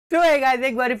तो hey guys,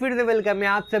 एक बार फिर से वेलकम है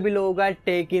आप सभी लोगों का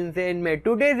टेक इंसेन में।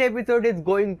 Today's episode is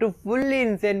going to fully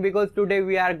insane because today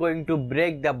we are going to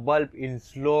break the bulb in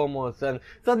slow motion.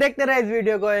 सो देखते रहे इस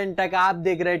वीडियो को एंड तक। आप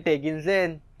देख रहे हैं टेक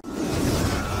इंसेन।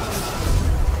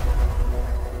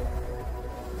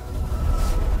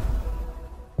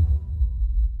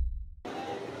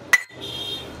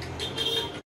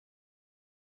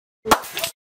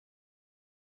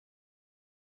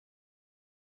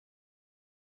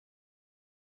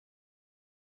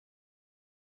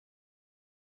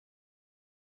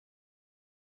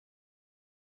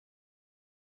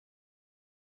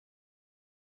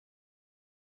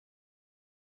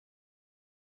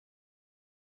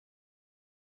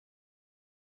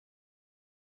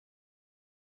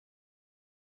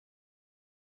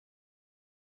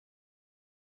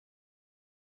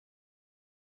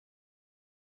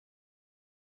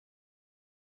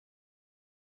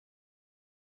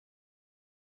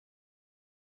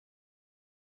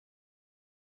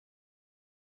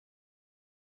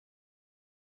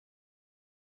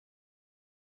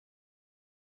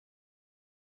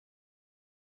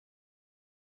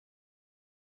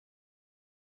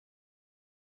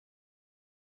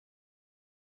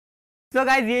 सो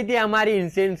गाइज ये थी हमारी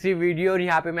इंसेंसी वीडियो और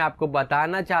यहाँ पे मैं आपको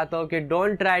बताना चाहता हूँ कि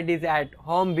don't try this at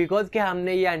home because कि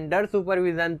हमने ये अंडर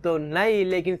सुपरविजन तो नहीं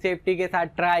लेकिन सेफ्टी के साथ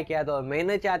ट्राई किया था और मैं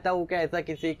नहीं चाहता हूँ कि ऐसा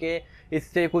किसी के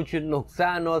इससे कुछ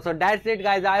नुकसान हो। So that's it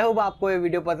guys. I hope आपको ये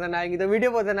वीडियो पसंद आएगी। तो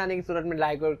वीडियो पसंद आने की सूरत में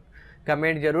लाइक और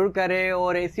कमेंट जरूर करें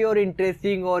और ऐसी और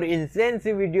इंटरेस्टिंग और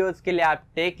इंसेंसी वीडियोस के लिए आप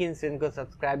टेक इंसेन को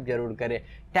सब्सक्राइब जरूर करें।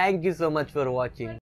 Thank you so much for watching.